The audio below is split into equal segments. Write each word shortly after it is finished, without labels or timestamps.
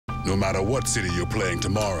no matter what city you're playing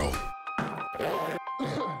tomorrow.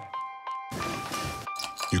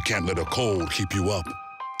 You can't let a cold keep you up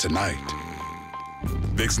tonight.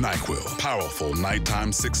 Vicks NyQuil, powerful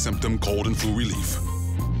nighttime 6-symptom cold and flu relief.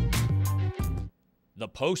 The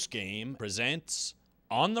postgame presents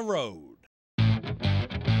On the Road.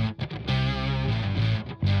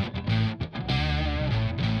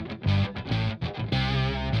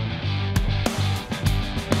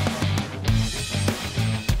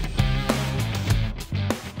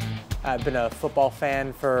 I've been a football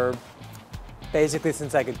fan for basically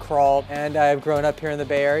since I could crawl, and I've grown up here in the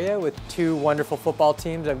Bay Area with two wonderful football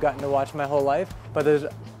teams I've gotten to watch my whole life. But there's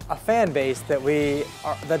a fan base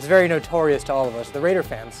that's very notorious to all of us, the Raider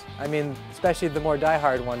fans. I mean, especially the more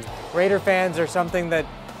diehard ones. Raider fans are something that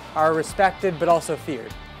are respected but also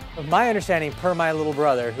feared. My understanding, per my little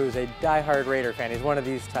brother, who's a diehard Raider fan, he's one of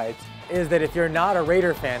these types, is that if you're not a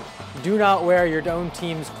Raider fan, do not wear your own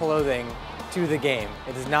team's clothing to the game.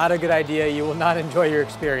 It is not a good idea. You will not enjoy your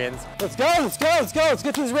experience. Let's go, let's go, let's go. Let's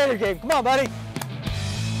get to this Raider game. Come on, buddy.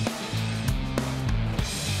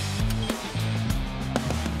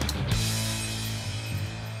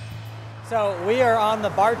 So we are on the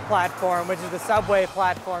BART platform, which is the subway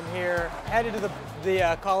platform here, headed to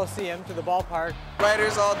the Coliseum, to the ballpark.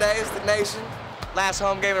 Raiders all day, it's the nation. Last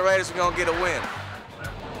home game of Raiders, we're gonna get a win.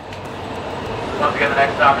 Once again, the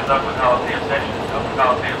next stop is Oakland Coliseum Station. Oakland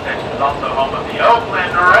Coliseum Station is also home of the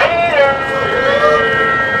Oakland Raiders!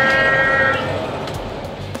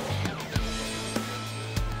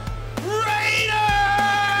 Raiders!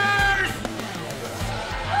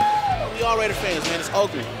 We all Raider fans, man. It's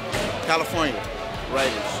Oakland, California.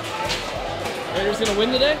 Raiders. Raiders gonna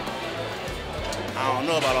win today? I don't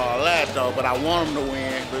know about all that though, but I want them to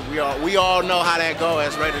win. But we all know how that goes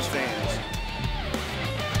as Raiders fans.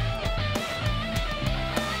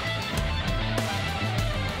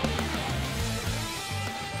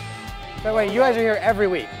 So wait, you guys are here every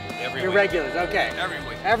week? Every You're week. regulars, okay. Every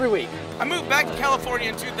week. Every week. I moved back to California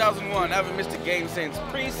in 2001. I haven't missed a game since.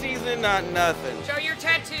 Preseason, not nothing. Show your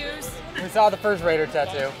tattoos. We saw the first Raider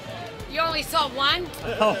tattoo. You only saw one?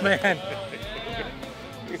 Oh man.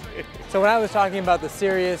 So when I was talking about the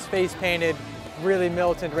serious, face-painted, really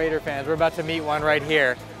militant Raider fans, we're about to meet one right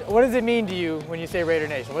here. What does it mean to you when you say Raider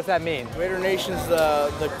Nation? What's that mean? Raider Nation's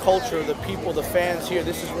the culture, the people, the fans here.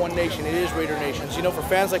 This is one nation. It is Raider Nations. You know, for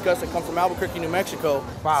fans like us that come from Albuquerque, New Mexico,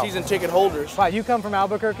 wow. Season ticket holders. Wow, you come from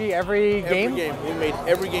Albuquerque every game? Every game. We made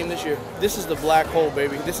every game this year. This is the black hole,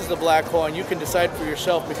 baby. This is the black hole, and you can decide for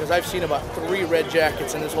yourself because I've seen about 3 red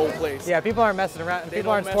jackets in this whole place. Yeah, people aren't messing around. People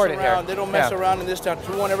aren't mess sporting around. here. They don't mess around in this town.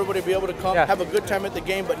 We want everybody to be able to come, have a good time at the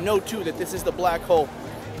game, but know too that this is the black hole.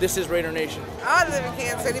 This is Raider Nation. I live in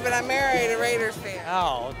Kansas City, but I married a Raiders fan.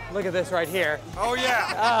 Oh, look at this right here. Oh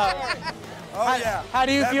yeah. Yeah. How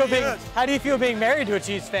do you feel being married to a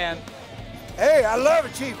Chiefs fan? Hey, I love a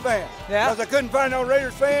Chiefs fan. Yeah. Because I couldn't find no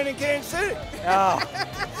Raiders fan in Kansas City. Oh.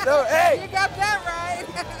 So hey. You got that right.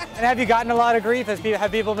 And have you gotten a lot of grief?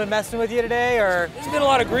 Have people been messing with you today, or? There's been a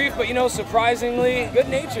lot of grief, but you know, surprisingly good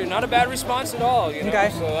nature. Not a bad response at all. You know? Okay.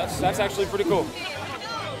 So that's actually pretty cool.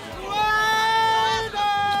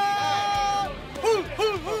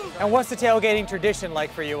 And what's the tailgating tradition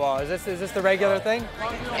like for you all? Is this the regular thing?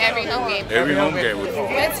 Every home game. Every home game. When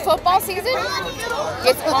it's football season,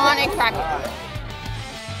 it's on and cracking.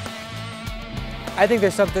 I think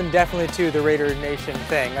there's something definitely to the Raider Nation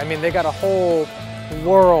thing. I mean, they got a whole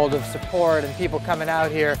world of support and people coming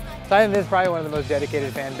out here. So I think this is probably one of the most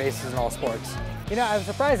dedicated fan bases in all sports. You know, I was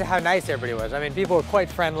surprised at how nice everybody was. I mean, people were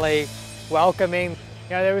quite friendly, welcoming.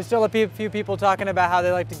 You know, there was still a few people talking about how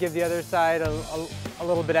they like to give the other side a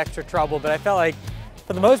little bit extra trouble, but I felt like,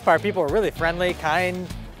 for the most part, people were really friendly, kind,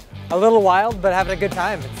 a little wild, but having a good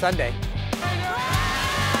time. It's Sunday.